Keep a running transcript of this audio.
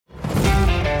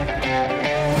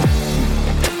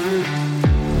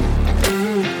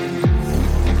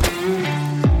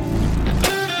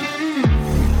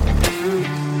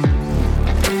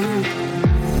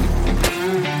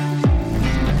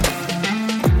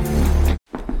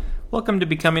Welcome to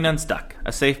Becoming Unstuck,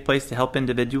 a safe place to help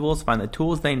individuals find the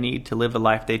tools they need to live a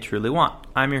life they truly want.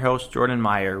 I'm your host, Jordan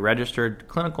Meyer, registered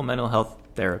clinical mental health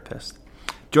therapist.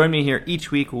 Join me here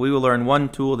each week where we will learn one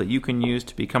tool that you can use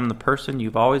to become the person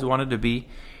you've always wanted to be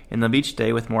and live each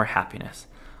day with more happiness.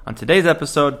 On today's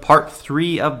episode, part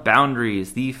 3 of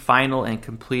Boundaries, the final and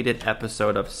completed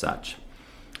episode of such.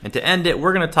 And to end it,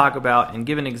 we're going to talk about and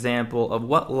give an example of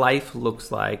what life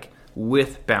looks like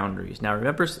with boundaries. Now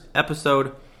remember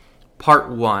episode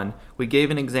Part 1, we gave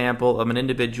an example of an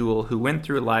individual who went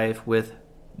through life with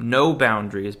no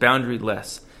boundaries,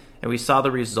 boundaryless, and we saw the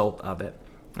result of it.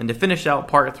 And to finish out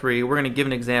Part 3, we're going to give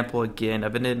an example again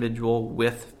of an individual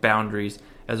with boundaries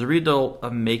as a result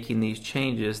of making these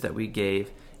changes that we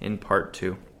gave in Part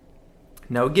 2.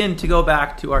 Now again, to go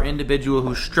back to our individual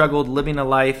who struggled living a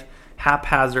life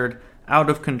haphazard, out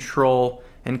of control,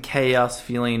 and chaos,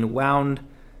 feeling wound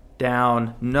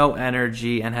down, no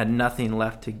energy, and had nothing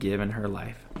left to give in her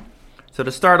life. So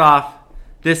to start off,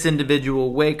 this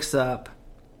individual wakes up,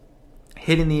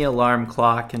 hitting the alarm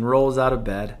clock, and rolls out of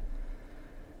bed.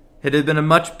 It had been a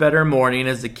much better morning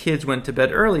as the kids went to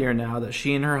bed earlier now that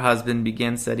she and her husband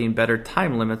began setting better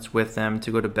time limits with them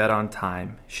to go to bed on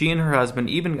time. She and her husband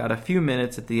even got a few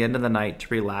minutes at the end of the night to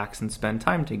relax and spend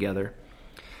time together.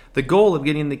 The goal of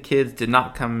getting the kids did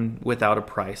not come without a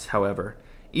price, however.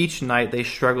 Each night they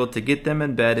struggled to get them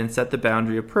in bed and set the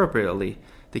boundary appropriately.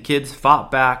 The kids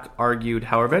fought back, argued,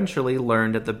 however eventually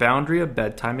learned that the boundary of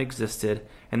bedtime existed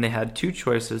and they had two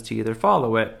choices to either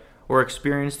follow it or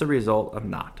experience the result of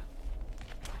not.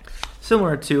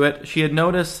 Similar to it, she had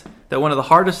noticed that one of the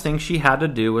hardest things she had to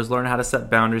do was learn how to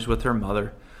set boundaries with her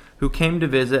mother, who came to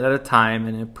visit at a time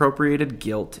and appropriated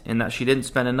guilt in that she didn't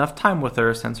spend enough time with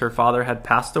her since her father had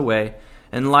passed away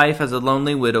and life as a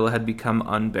lonely widow had become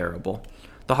unbearable.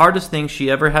 The hardest thing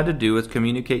she ever had to do was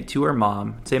communicate to her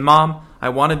mom, say, "Mom, I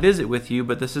want to visit with you,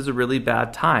 but this is a really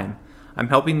bad time. I'm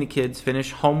helping the kids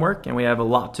finish homework and we have a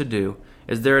lot to do.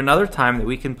 Is there another time that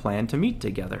we can plan to meet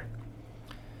together?"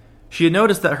 She had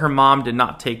noticed that her mom did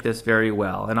not take this very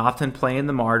well and often playing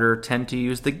the martyr tend to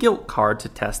use the guilt card to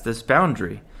test this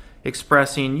boundary,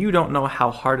 expressing, "You don't know how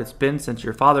hard it's been since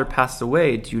your father passed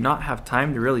away. Do you not have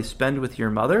time to really spend with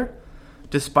your mother?"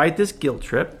 Despite this guilt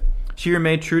trip, she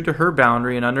remained true to her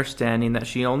boundary and understanding that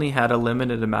she only had a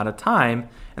limited amount of time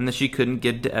and that she couldn't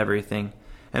get to everything,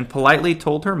 and politely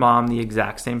told her mom the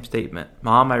exact same statement.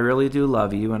 "Mom, I really do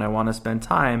love you and I want to spend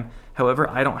time. However,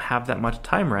 I don't have that much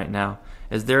time right now.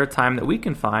 Is there a time that we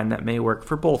can find that may work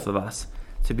for both of us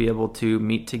to be able to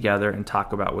meet together and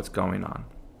talk about what's going on?"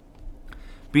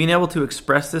 Being able to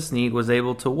express this need was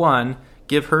able to, one,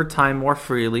 give her time more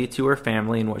freely to her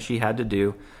family and what she had to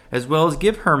do, as well as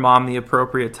give her mom the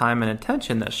appropriate time and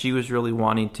attention that she was really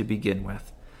wanting to begin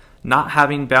with. Not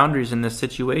having boundaries in this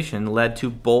situation led to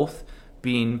both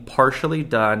being partially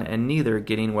done and neither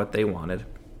getting what they wanted.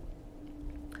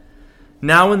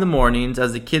 Now in the mornings,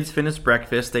 as the kids finish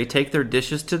breakfast, they take their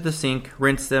dishes to the sink,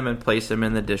 rinse them, and place them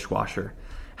in the dishwasher.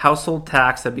 Household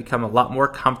tasks have become a lot more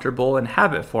comfortable and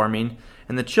habit-forming,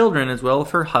 and the children, as well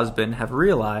as her husband, have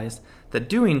realized that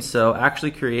doing so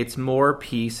actually creates more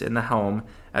peace in the home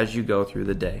as you go through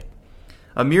the day.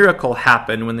 A miracle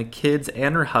happened when the kids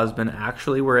and her husband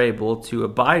actually were able to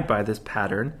abide by this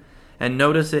pattern and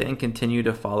notice it and continue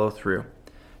to follow through.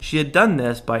 She had done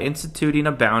this by instituting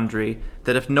a boundary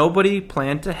that if nobody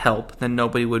planned to help, then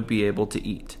nobody would be able to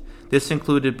eat. This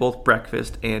included both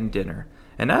breakfast and dinner.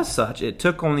 And as such, it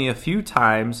took only a few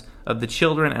times of the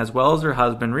children as well as her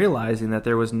husband realizing that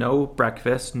there was no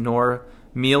breakfast nor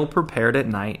meal prepared at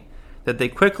night, that they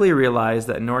quickly realized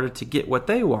that in order to get what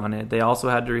they wanted, they also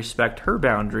had to respect her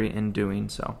boundary in doing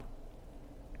so.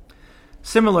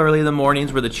 Similarly, the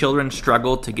mornings where the children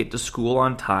struggled to get to school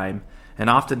on time, and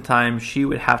oftentimes she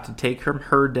would have to take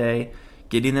her day,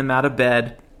 getting them out of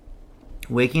bed,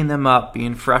 waking them up,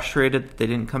 being frustrated that they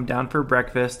didn't come down for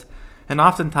breakfast, and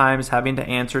oftentimes having to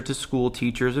answer to school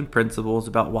teachers and principals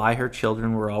about why her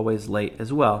children were always late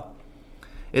as well.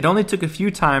 It only took a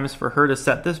few times for her to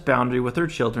set this boundary with her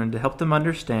children to help them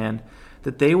understand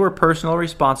that they were personally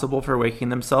responsible for waking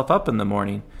themselves up in the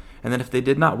morning, and that if they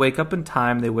did not wake up in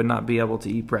time, they would not be able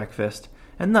to eat breakfast,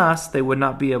 and thus they would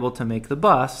not be able to make the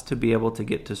bus to be able to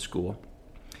get to school.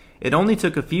 It only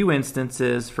took a few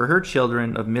instances for her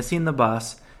children of missing the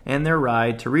bus and their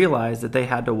ride to realize that they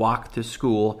had to walk to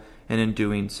school, and in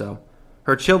doing so,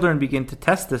 her children begin to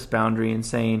test this boundary and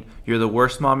saying, "You're the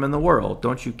worst mom in the world.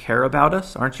 Don't you care about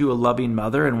us? Aren't you a loving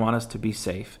mother and want us to be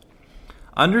safe?"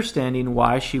 Understanding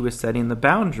why she was setting the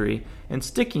boundary and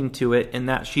sticking to it in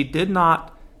that she did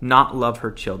not love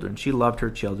her children. She loved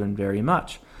her children very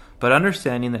much. but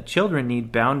understanding that children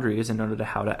need boundaries in order to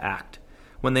how to act.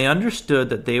 When they understood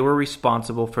that they were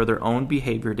responsible for their own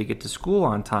behavior to get to school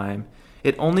on time,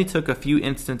 it only took a few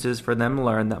instances for them to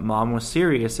learn that mom was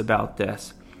serious about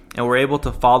this and were able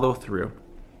to follow through.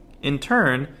 In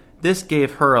turn, this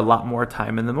gave her a lot more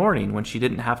time in the morning when she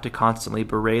didn't have to constantly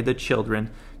berate the children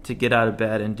to get out of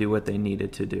bed and do what they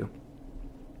needed to do.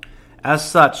 As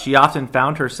such, she often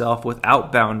found herself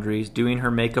without boundaries doing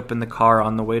her makeup in the car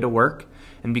on the way to work,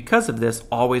 and because of this,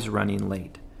 always running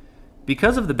late.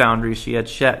 Because of the boundaries she had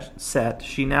set,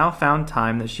 she now found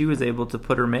time that she was able to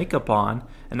put her makeup on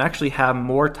and actually have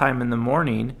more time in the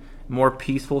morning, more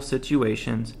peaceful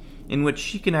situations in which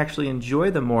she can actually enjoy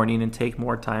the morning and take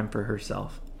more time for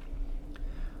herself.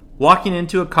 Walking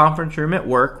into a conference room at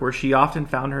work where she often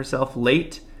found herself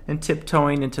late and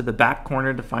tiptoeing into the back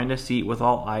corner to find a seat with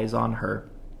all eyes on her.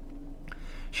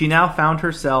 She now found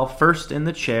herself first in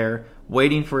the chair,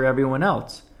 waiting for everyone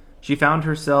else. She found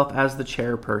herself as the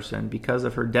chairperson because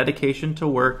of her dedication to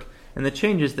work and the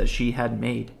changes that she had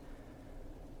made.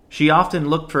 She often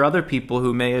looked for other people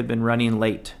who may have been running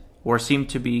late or seemed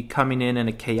to be coming in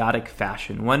a chaotic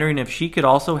fashion, wondering if she could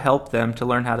also help them to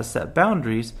learn how to set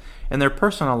boundaries in their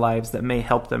personal lives that may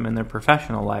help them in their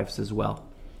professional lives as well.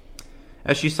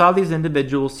 As she saw these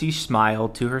individuals, she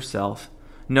smiled to herself,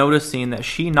 noticing that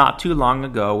she not too long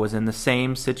ago was in the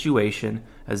same situation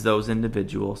as those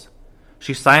individuals.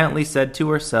 She silently said to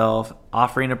herself,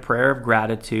 offering a prayer of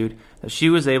gratitude, that she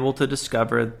was able to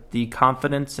discover the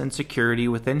confidence and security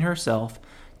within herself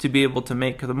to be able to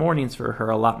make the mornings for her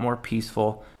a lot more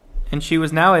peaceful. And she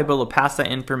was now able to pass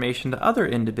that information to other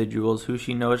individuals who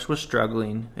she noticed was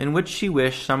struggling, in which she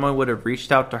wished someone would have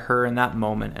reached out to her in that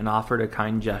moment and offered a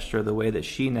kind gesture the way that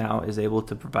she now is able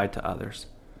to provide to others.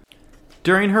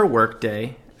 During her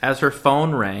workday, as her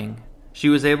phone rang, she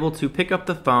was able to pick up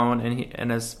the phone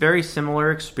and a very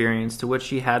similar experience to what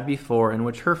she had before, in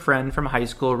which her friend from high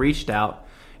school reached out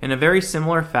in a very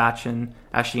similar fashion.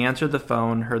 As she answered the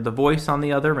phone, heard the voice on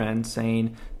the other end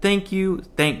saying, "Thank you,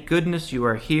 thank goodness you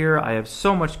are here. I have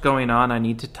so much going on, I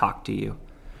need to talk to you."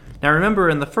 Now remember,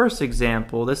 in the first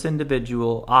example, this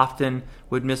individual often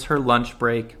would miss her lunch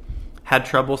break, had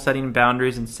trouble setting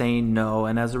boundaries and saying no,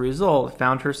 and as a result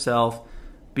found herself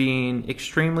being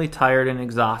extremely tired and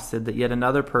exhausted that yet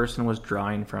another person was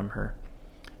drawing from her.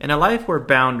 In a life where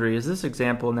boundaries, this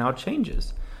example now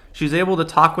changes. She's able to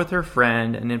talk with her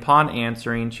friend, and upon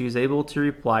answering, she's able to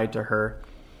reply to her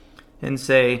and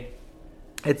say,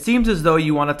 "It seems as though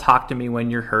you want to talk to me when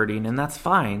you're hurting, and that's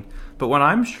fine. But when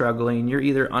I'm struggling, you're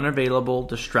either unavailable,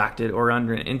 distracted, or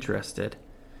uninterested."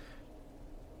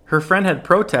 Her friend had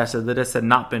protested that this had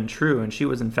not been true, and she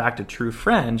was in fact a true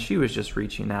friend. She was just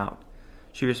reaching out.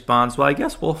 She responds, "Well, I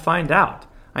guess we'll find out.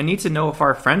 I need to know if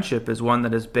our friendship is one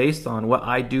that is based on what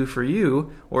I do for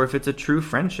you, or if it's a true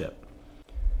friendship."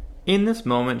 In this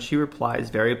moment, she replies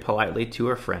very politely to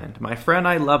her friend, "My friend,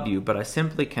 I love you, but I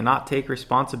simply cannot take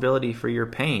responsibility for your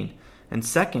pain. And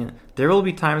second, there will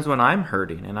be times when I'm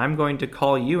hurting, and I'm going to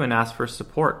call you and ask for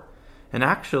support. And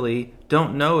actually,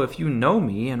 don't know if you know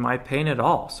me and my pain at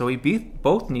all, so we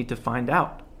both need to find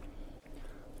out."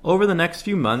 Over the next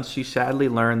few months, she sadly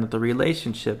learned that the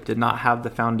relationship did not have the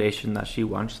foundation that she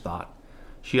once thought.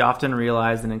 She often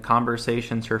realized that in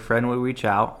conversations her friend would reach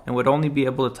out and would only be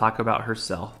able to talk about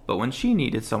herself, but when she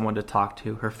needed someone to talk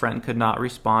to, her friend could not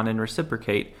respond and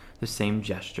reciprocate the same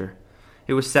gesture.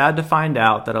 It was sad to find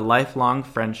out that a lifelong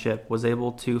friendship was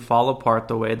able to fall apart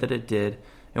the way that it did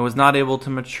and was not able to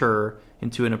mature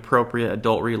into an appropriate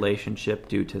adult relationship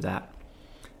due to that.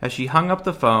 As she hung up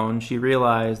the phone, she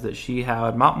realized that she had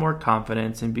a lot more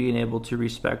confidence in being able to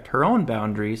respect her own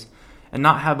boundaries and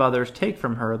not have others take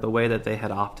from her the way that they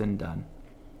had often done.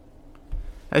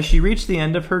 As she reached the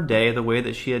end of her day the way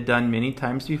that she had done many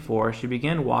times before, she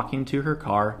began walking to her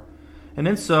car, and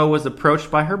in so was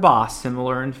approached by her boss,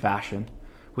 similar in fashion.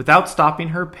 Without stopping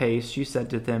her pace, she said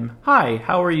to him, "Hi,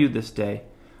 how are you this day?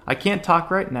 I can't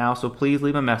talk right now, so please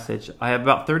leave a message. I have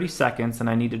about 30 seconds and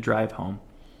I need to drive home."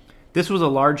 This was a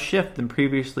large shift than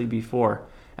previously before,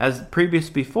 as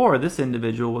before this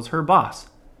individual was her boss.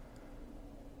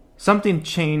 Something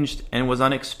changed and was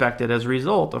unexpected as a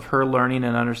result of her learning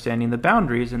and understanding the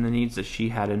boundaries and the needs that she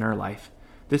had in her life.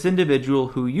 This individual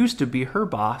who used to be her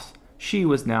boss, she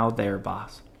was now their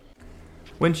boss.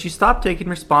 When she stopped taking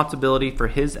responsibility for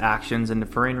his actions and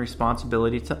deferring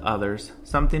responsibility to others,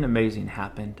 something amazing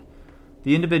happened.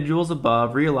 The individuals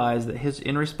above realized that his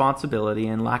irresponsibility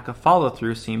and lack of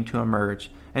follow-through seemed to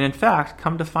emerge, and in fact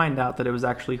come to find out that it was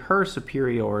actually her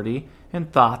superiority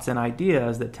and thoughts and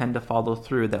ideas that tend to follow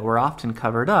through that were often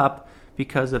covered up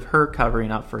because of her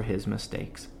covering up for his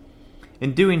mistakes.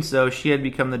 In doing so, she had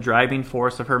become the driving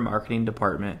force of her marketing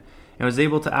department and was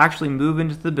able to actually move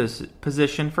into the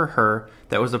position for her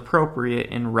that was appropriate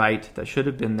and right, that should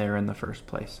have been there in the first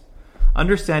place.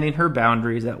 Understanding her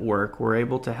boundaries at work were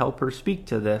able to help her speak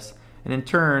to this and in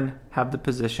turn have the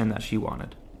position that she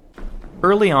wanted.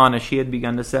 Early on, as she had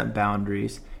begun to set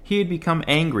boundaries, he had become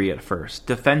angry at first,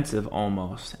 defensive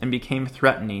almost, and became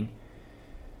threatening.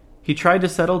 He tried to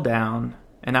settle down,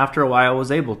 and after a while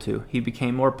was able to. He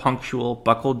became more punctual,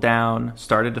 buckled down,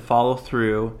 started to follow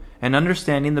through, and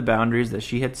understanding the boundaries that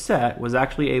she had set, was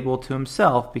actually able to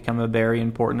himself become a very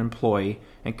important employee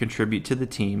and contribute to the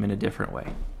team in a different way.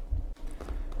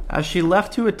 As she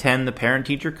left to attend the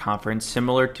parent-teacher conference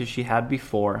similar to she had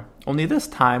before, only this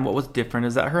time what was different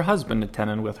is that her husband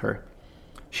attended with her.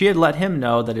 She had let him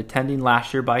know that attending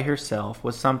last year by herself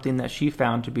was something that she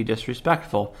found to be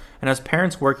disrespectful, and as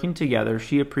parents working together,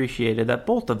 she appreciated that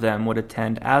both of them would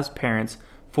attend as parents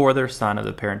for their son at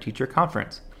the parent-teacher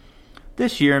conference.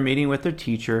 This year, meeting with their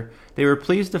teacher, they were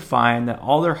pleased to find that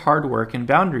all their hard work and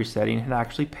boundary setting had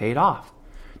actually paid off.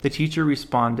 The teacher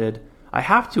responded, "I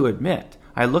have to admit,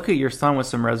 I look at your son with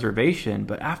some reservation,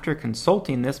 but after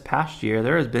consulting this past year,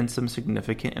 there has been some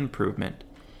significant improvement."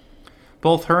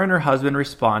 Both her and her husband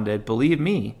responded, "Believe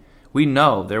me, we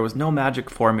know there was no magic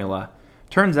formula.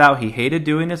 Turns out he hated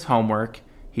doing his homework,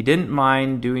 he didn't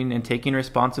mind doing and taking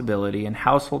responsibility, and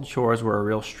household chores were a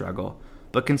real struggle.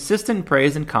 But consistent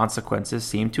praise and consequences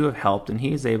seem to have helped, and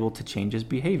he is able to change his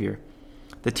behavior."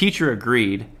 The teacher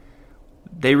agreed.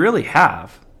 They really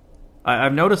have.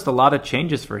 I've noticed a lot of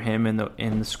changes for him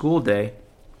in the school day.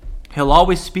 He'll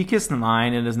always speak his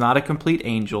mind and is not a complete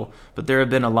angel, but there have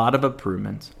been a lot of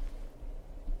improvements.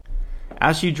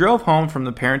 As she drove home from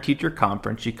the parent-teacher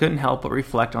conference, she couldn't help but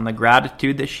reflect on the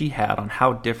gratitude that she had on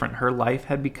how different her life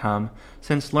had become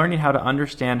since learning how to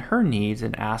understand her needs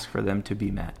and ask for them to be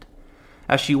met.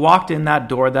 As she walked in that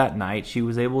door that night, she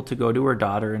was able to go to her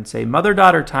daughter and say,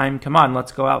 "Mother-daughter time, come on,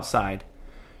 let's go outside."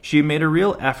 She made a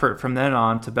real effort from then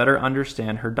on to better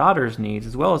understand her daughter's needs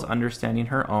as well as understanding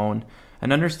her own,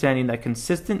 and understanding that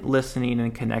consistent listening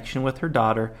and connection with her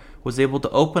daughter was able to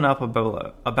open up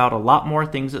about a lot more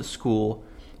things at school,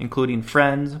 including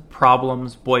friends,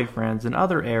 problems, boyfriends, and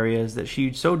other areas that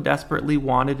she so desperately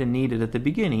wanted and needed at the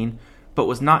beginning, but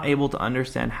was not able to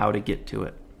understand how to get to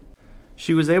it.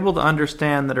 She was able to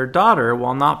understand that her daughter,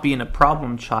 while not being a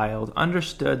problem child,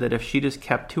 understood that if she just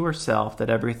kept to herself, that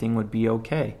everything would be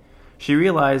okay. She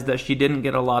realized that she didn't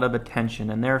get a lot of attention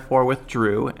and therefore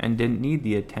withdrew and didn't need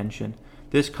the attention.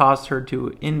 This caused her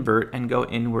to invert and go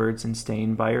inwards and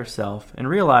staying by herself, and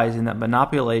realizing that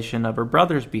manipulation of her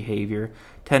brother's behavior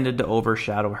tended to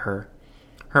overshadow her.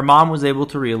 Her mom was able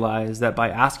to realize that by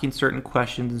asking certain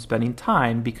questions and spending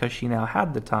time, because she now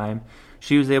had the time,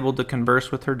 she was able to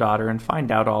converse with her daughter and find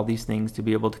out all these things to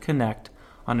be able to connect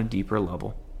on a deeper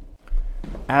level.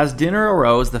 As dinner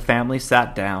arose, the family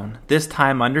sat down, this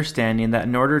time understanding that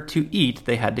in order to eat,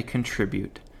 they had to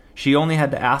contribute. She only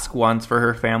had to ask once for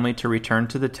her family to return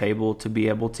to the table to be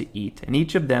able to eat, and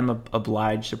each of them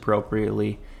obliged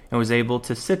appropriately and was able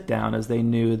to sit down as they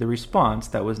knew the response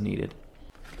that was needed.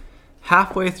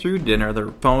 Halfway through dinner,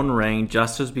 the phone rang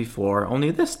just as before, only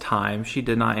this time she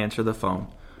did not answer the phone.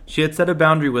 She had set a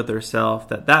boundary with herself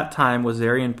that time was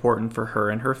very important for her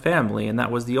and her family, and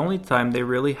that was the only time they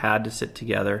really had to sit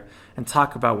together and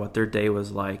talk about what their day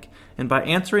was like. And by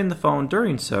answering the phone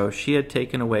during so, she had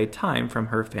taken away time from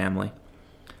her family.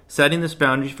 Setting this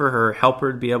boundary for her helped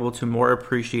her to be able to more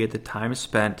appreciate the time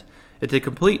spent and to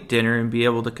complete dinner and be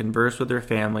able to converse with her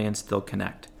family and still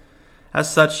connect. As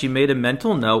such, she made a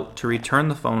mental note to return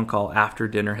the phone call after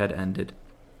dinner had ended.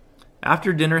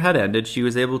 After dinner had ended, she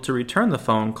was able to return the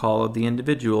phone call of the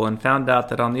individual and found out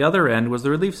that on the other end was the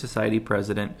Relief Society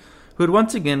president, who had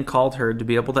once again called her to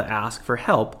be able to ask for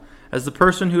help, as the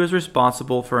person who was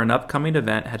responsible for an upcoming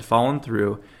event had fallen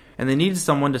through, and they needed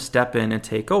someone to step in and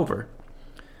take over.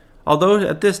 Although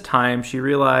at this time she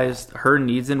realized her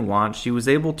needs and wants, she was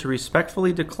able to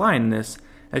respectfully decline this,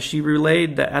 as she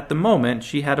relayed that at the moment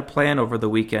she had a plan over the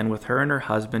weekend with her and her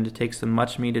husband to take some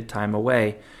much-needed time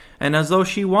away, and as though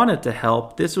she wanted to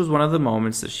help, this was one of the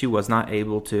moments that she was not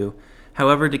able to.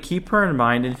 However, to keep her in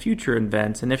mind in future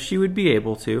events, and if she would be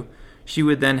able to, she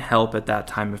would then help at that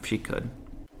time if she could.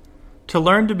 To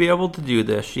learn to be able to do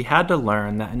this, she had to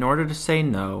learn that in order to say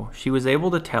no, she was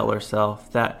able to tell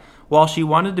herself that while she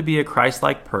wanted to be a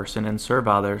Christ-like person and serve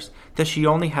others, that she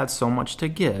only had so much to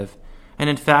give. And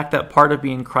in fact, that part of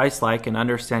being Christ-like and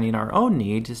understanding our own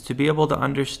needs is to be able to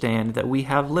understand that we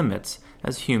have limits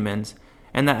as humans,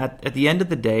 and that at the end of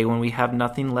the day, when we have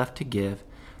nothing left to give,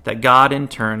 that God in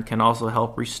turn can also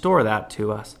help restore that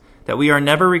to us, that we are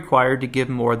never required to give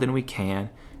more than we can,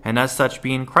 and as such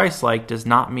being Christ-like does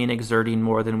not mean exerting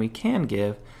more than we can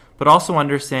give, but also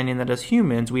understanding that as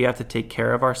humans we have to take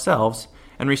care of ourselves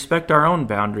and respect our own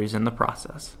boundaries in the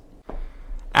process.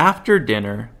 After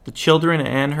dinner, the children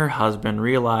and her husband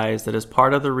realized that as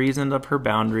part of the reason of her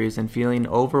boundaries and feeling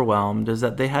overwhelmed is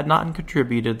that they had not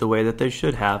contributed the way that they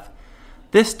should have.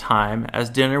 This time, as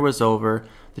dinner was over,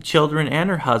 the children and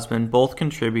her husband both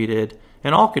contributed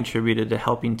and all contributed to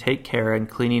helping take care and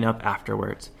cleaning up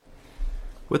afterwards.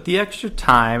 With the extra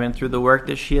time and through the work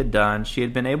that she had done, she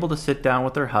had been able to sit down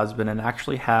with her husband and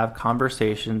actually have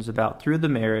conversations about through the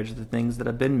marriage the things that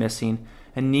have been missing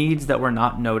and needs that were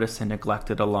not noticed and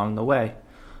neglected along the way.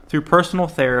 Through personal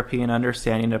therapy and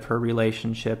understanding of her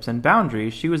relationships and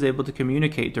boundaries, she was able to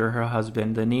communicate to her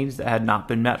husband the needs that had not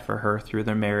been met for her through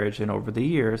their marriage and over the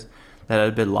years that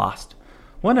had been lost.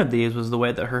 One of these was the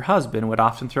way that her husband would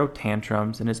often throw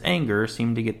tantrums and his anger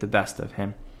seemed to get the best of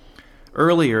him.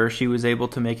 Earlier, she was able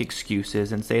to make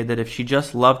excuses and say that if she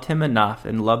just loved him enough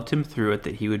and loved him through it,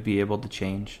 that he would be able to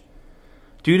change.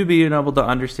 Due to being able to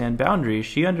understand boundaries,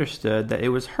 she understood that it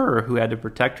was her who had to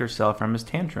protect herself from his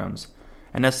tantrums,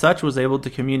 and as such was able to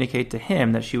communicate to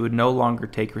him that she would no longer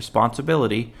take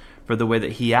responsibility for the way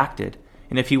that he acted,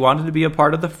 and if he wanted to be a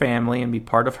part of the family and be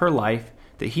part of her life,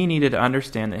 that he needed to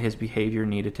understand that his behavior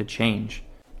needed to change.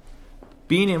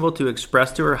 Being able to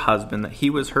express to her husband that he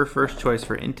was her first choice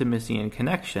for intimacy and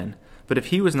connection, but if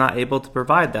he was not able to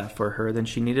provide that for her, then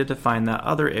she needed to find that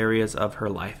other areas of her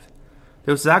life.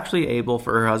 It was actually able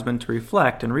for her husband to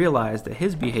reflect and realize that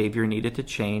his behavior needed to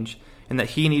change and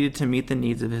that he needed to meet the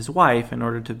needs of his wife in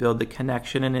order to build the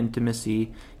connection and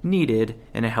intimacy needed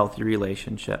in a healthy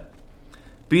relationship.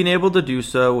 Being able to do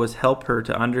so was help her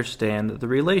to understand that the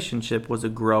relationship was a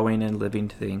growing and living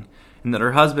thing and that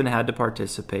her husband had to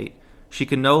participate. She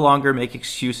could no longer make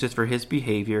excuses for his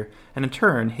behavior, and in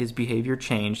turn, his behavior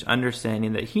changed,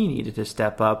 understanding that he needed to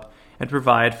step up and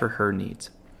provide for her needs.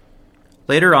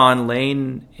 Later on,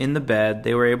 laying in the bed,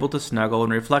 they were able to snuggle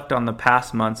and reflect on the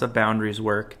past months of boundaries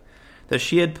work that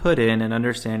she had put in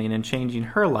understanding and changing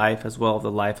her life as well as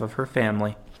the life of her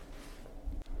family.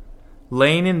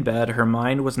 Laying in bed, her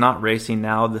mind was not racing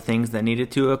now of the things that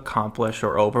needed to accomplish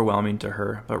or overwhelming to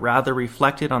her, but rather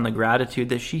reflected on the gratitude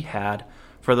that she had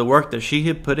for the work that she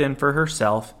had put in for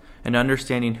herself and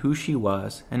understanding who she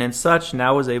was, and in such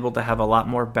now was able to have a lot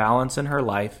more balance in her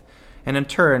life and in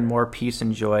turn more peace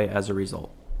and joy as a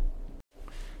result.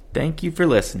 Thank you for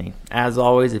listening. As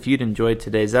always, if you'd enjoyed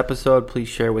today's episode, please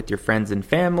share with your friends and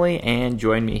family and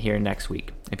join me here next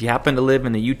week. If you happen to live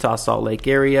in the Utah Salt Lake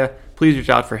area, please reach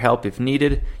out for help if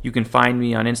needed. You can find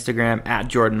me on Instagram at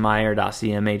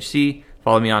jordanmeyer.cmhc.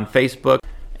 Follow me on Facebook.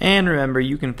 And remember,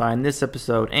 you can find this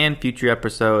episode and future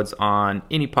episodes on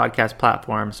any podcast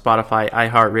platform, Spotify,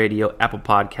 iHeartRadio, Apple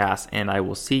Podcasts, and I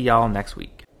will see y'all next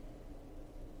week.